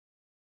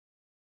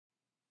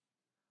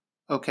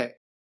Okay,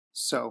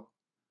 so,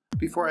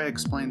 before I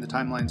explain the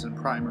timelines and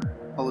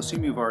primer, I'll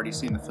assume you've already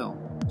seen the film,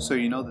 so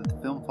you know that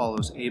the film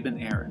follows Abe and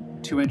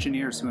Aaron, two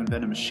engineers who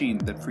invent a machine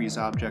that frees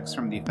objects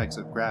from the effects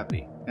of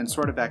gravity, and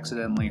sort of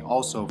accidentally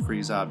also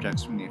frees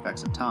objects from the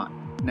effects of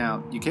time.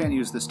 Now, you can't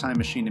use this time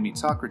machine to meet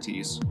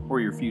Socrates,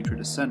 or your future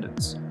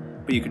descendants,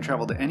 but you can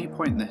travel to any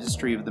point in the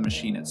history of the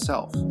machine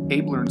itself.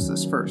 Abe learns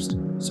this first,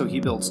 so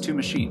he builds two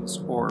machines,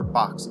 or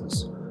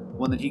boxes,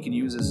 one that he can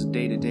use as a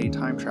day-to-day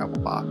time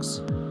travel box,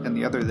 and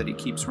the other that he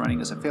keeps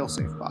running as a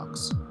failsafe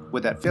box.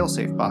 With that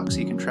failsafe box,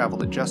 he can travel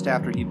to just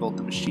after he built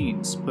the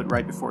machines, but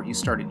right before he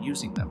started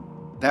using them.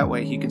 That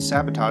way, he can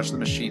sabotage the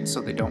machines so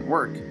they don't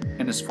work,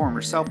 and his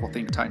former self will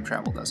think time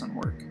travel doesn't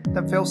work.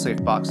 That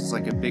failsafe box is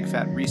like a big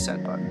fat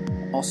reset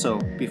button. Also,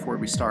 before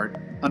we start,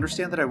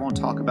 understand that I won't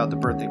talk about the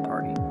birthday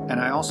party, and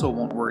I also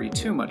won't worry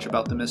too much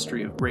about the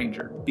mystery of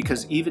Granger,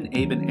 because even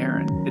Abe and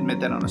Aaron admit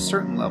that on a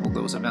certain level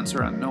those events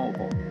are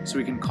unknowable, so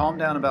we can calm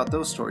down about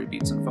those story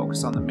beats and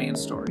focus on the main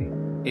story: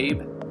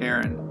 Abe,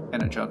 Aaron,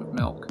 and a jug of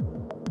milk.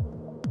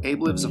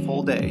 Abe lives a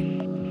full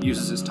day,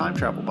 uses his time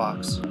travel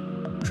box,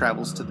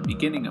 travels to the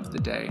beginning of the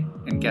day,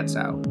 and gets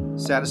out.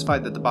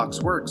 Satisfied that the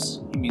box works,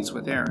 he meets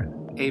with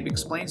Aaron. Abe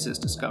explains his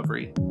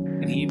discovery,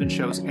 and he even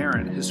shows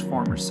Aaron his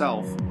former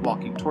self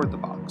walking toward the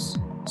box.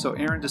 So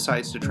Aaron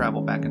decides to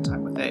travel back in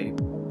time with Abe.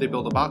 They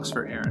build a box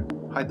for Aaron,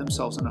 hide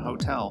themselves in a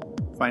hotel,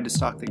 find a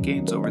stock that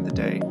gains over the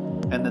day,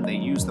 and then they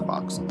use the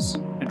boxes,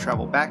 and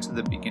travel back to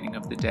the beginning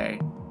of the day,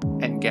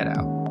 and get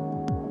out.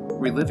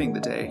 Reliving the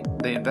day,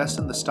 they invest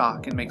in the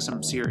stock and make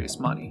some serious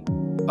money.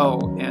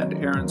 Oh, and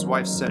Aaron's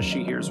wife says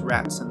she hears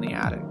rats in the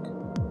attic.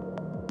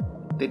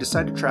 They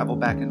decide to travel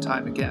back in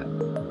time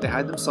again. They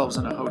hide themselves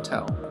in a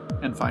hotel,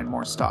 and find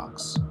more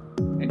stocks,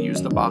 and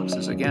use the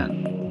boxes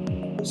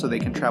again, so they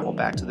can travel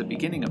back to the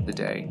beginning of the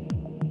day,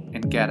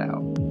 and get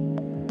out.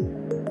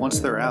 Once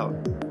they're out,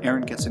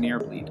 Aaron gets an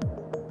earbleed,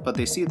 but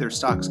they see their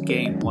stocks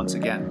gain once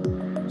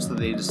again, so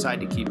they decide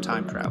to keep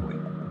time traveling.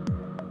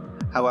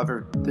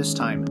 However, this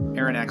time,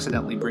 Aaron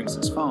accidentally brings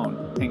his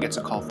phone and gets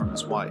a call from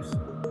his wife.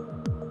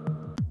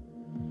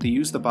 They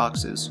use the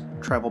boxes,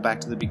 travel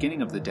back to the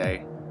beginning of the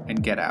day,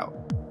 and get out.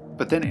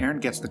 But then Aaron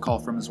gets the call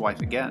from his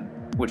wife again,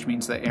 which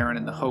means that Aaron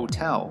in the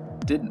hotel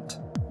didn't.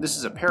 This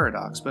is a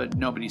paradox, but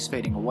nobody's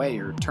fading away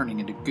or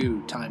turning into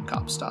goo time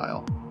cop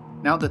style.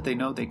 Now that they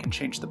know they can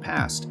change the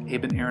past,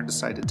 Abe and Aaron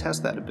decide to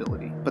test that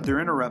ability, but they're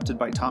interrupted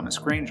by Thomas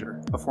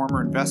Granger, a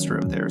former investor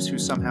of theirs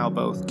who's somehow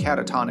both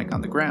catatonic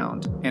on the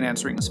ground and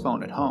answering his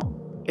phone at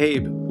home.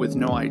 Abe, with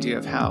no idea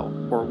of how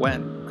or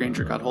when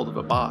Granger got hold of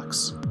a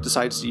box,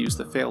 decides to use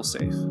the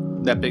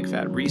failsafe, that big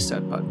fat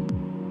reset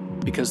button,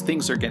 because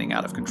things are getting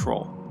out of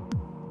control.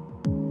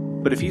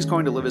 But if he's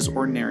going to live his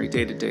ordinary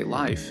day-to-day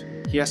life,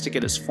 he has to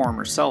get his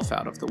former self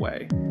out of the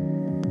way.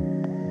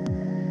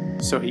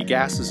 So he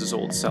gasses his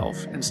old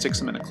self and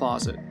sticks him in a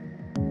closet.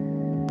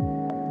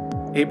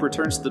 Abe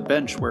returns to the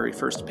bench where he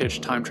first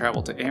pitched time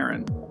travel to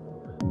Aaron,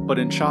 but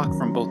in shock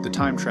from both the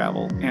time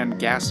travel and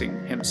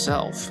gassing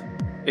himself,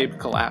 Abe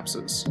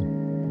collapses.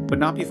 But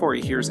not before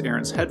he hears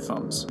Aaron's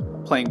headphones,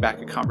 playing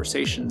back a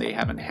conversation they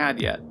haven't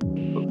had yet,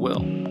 but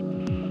will.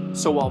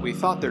 So while we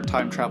thought their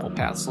time travel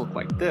paths looked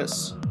like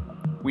this,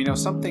 we know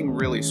something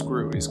really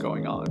screwy is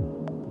going on.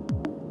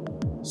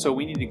 So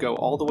we need to go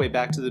all the way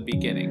back to the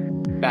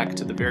beginning, back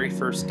to the very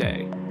first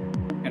day,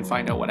 and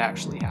find out what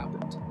actually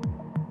happened.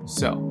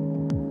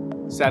 So,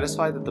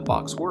 satisfied that the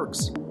box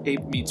works,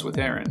 Abe meets with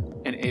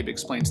Aaron, and Abe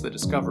explains the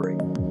discovery.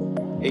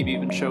 Abe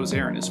even shows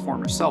Aaron his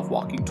former self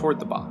walking toward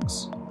the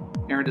box.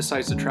 Aaron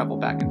decides to travel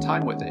back in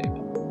time with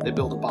Abe. They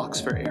build a box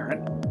for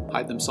Aaron,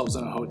 hide themselves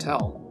in a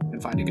hotel,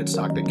 and find a good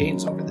stock that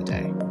gains over the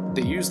day.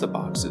 They use the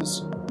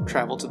boxes,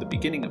 travel to the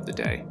beginning of the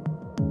day,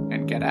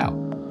 and get out.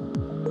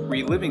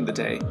 Reliving the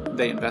day,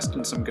 they invest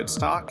in some good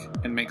stock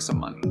and make some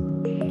money.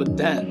 But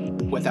then,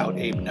 without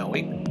Abe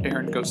knowing,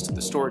 Aaron goes to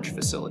the storage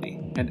facility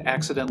and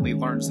accidentally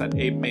learns that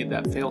Abe made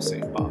that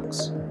failsafe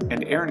box.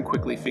 And Aaron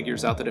quickly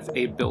figures out that if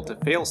Abe built a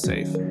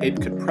failsafe,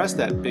 Abe could press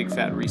that big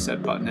fat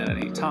reset button at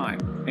any time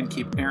and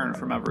keep Aaron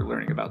from ever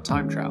learning about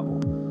time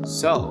travel.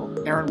 So,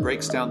 Aaron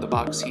breaks down the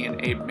box he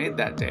and Abe made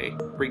that day,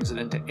 brings it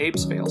into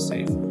Abe's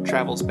failsafe,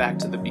 travels back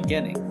to the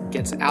beginning,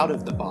 gets out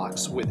of the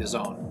box with his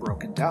own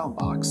broken down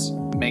box,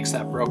 makes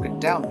that broken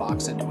down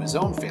box into his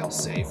own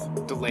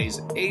failsafe, delays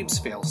Abe's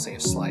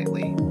failsafe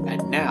slightly,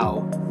 and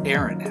now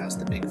Aaron has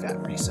the big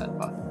fat reset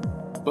button.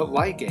 But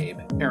like Abe,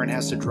 Aaron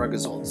has to drug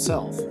his old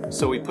self,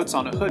 so he puts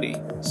on a hoodie,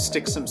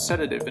 sticks some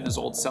sedative in his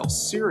old self's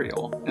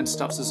cereal, and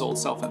stuffs his old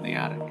self in the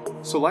attic.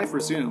 So life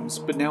resumes,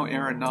 but now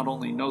Aaron not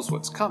only knows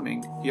what's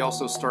coming, he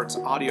also starts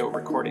audio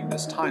recording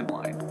this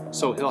timeline,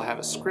 so he'll have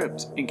a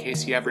script in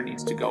case he ever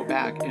needs to go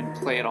back and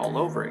play it all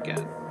over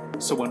again.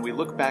 So when we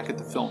look back at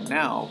the film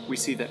now, we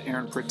see that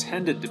Aaron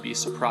pretended to be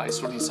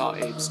surprised when he saw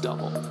Abe's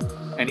double,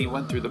 and he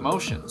went through the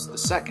motions the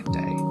second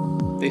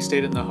day. They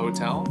stayed in the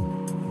hotel,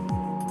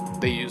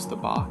 they used the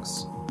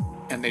box,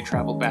 and they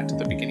traveled back to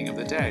the beginning of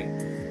the day.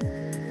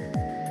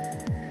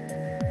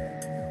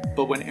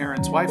 But when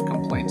Aaron's wife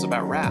complains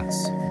about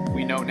rats,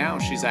 We know now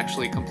she's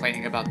actually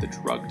complaining about the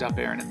drugged up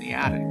Aaron in the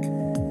attic.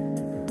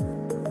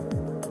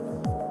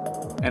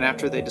 And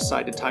after they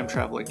decide to time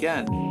travel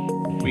again,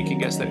 we can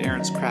guess that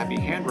Aaron's crappy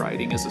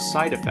handwriting is a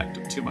side effect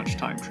of too much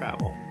time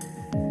travel.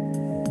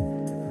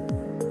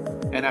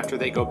 And after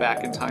they go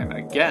back in time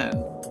again,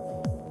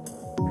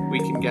 we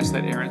can guess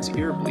that Aaron's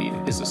ear bleed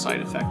is a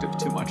side effect of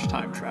too much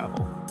time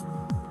travel.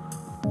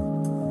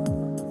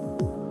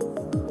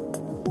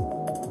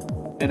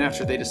 And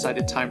after they decide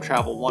to time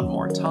travel one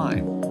more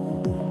time,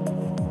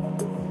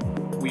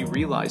 we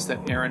realize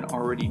that Aaron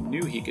already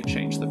knew he could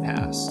change the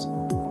past.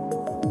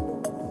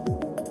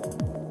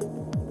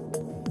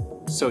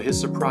 So his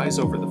surprise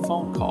over the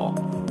phone call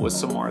was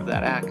some more of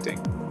that acting,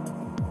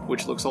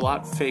 which looks a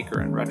lot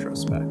faker in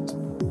retrospect.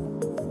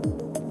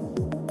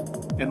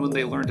 And when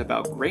they learned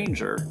about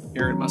Granger,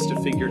 Aaron must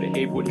have figured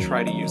Abe would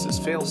try to use his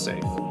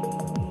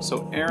failsafe.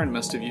 So Aaron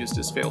must have used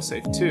his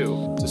failsafe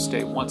too, to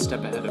stay one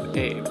step ahead of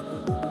Abe.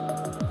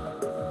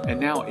 And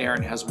now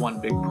Aaron has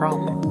one big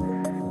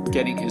problem: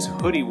 getting his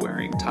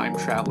hoodie-wearing,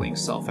 time-traveling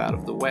self out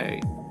of the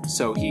way,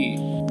 so he,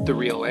 the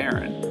real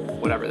Aaron,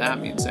 whatever that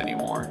means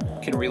anymore,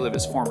 can relive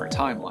his former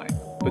timeline.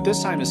 But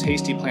this time his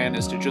hasty plan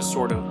is to just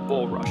sort of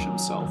bull rush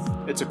himself.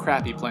 It's a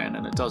crappy plan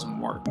and it doesn't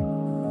work.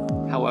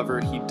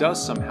 However, he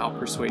does somehow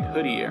persuade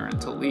Hoodie Aaron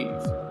to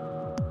leave.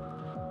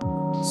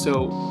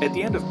 So, at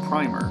the end of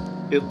Primer,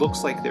 it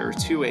looks like there are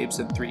 2 Abes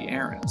and 3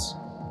 Aarons.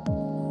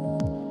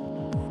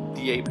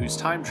 The Abe who's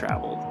time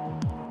traveled,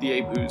 the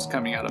Abe who's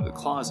coming out of the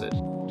closet,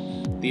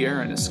 the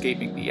Aaron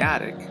escaping the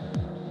attic,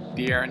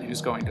 the Aaron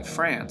who's going to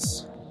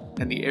France,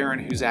 and the Aaron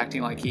who's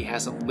acting like he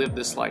hasn't lived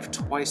this life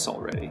twice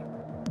already.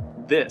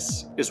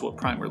 This is what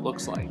Primer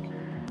looks like.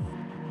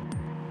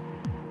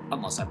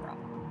 Unless I'm wrong.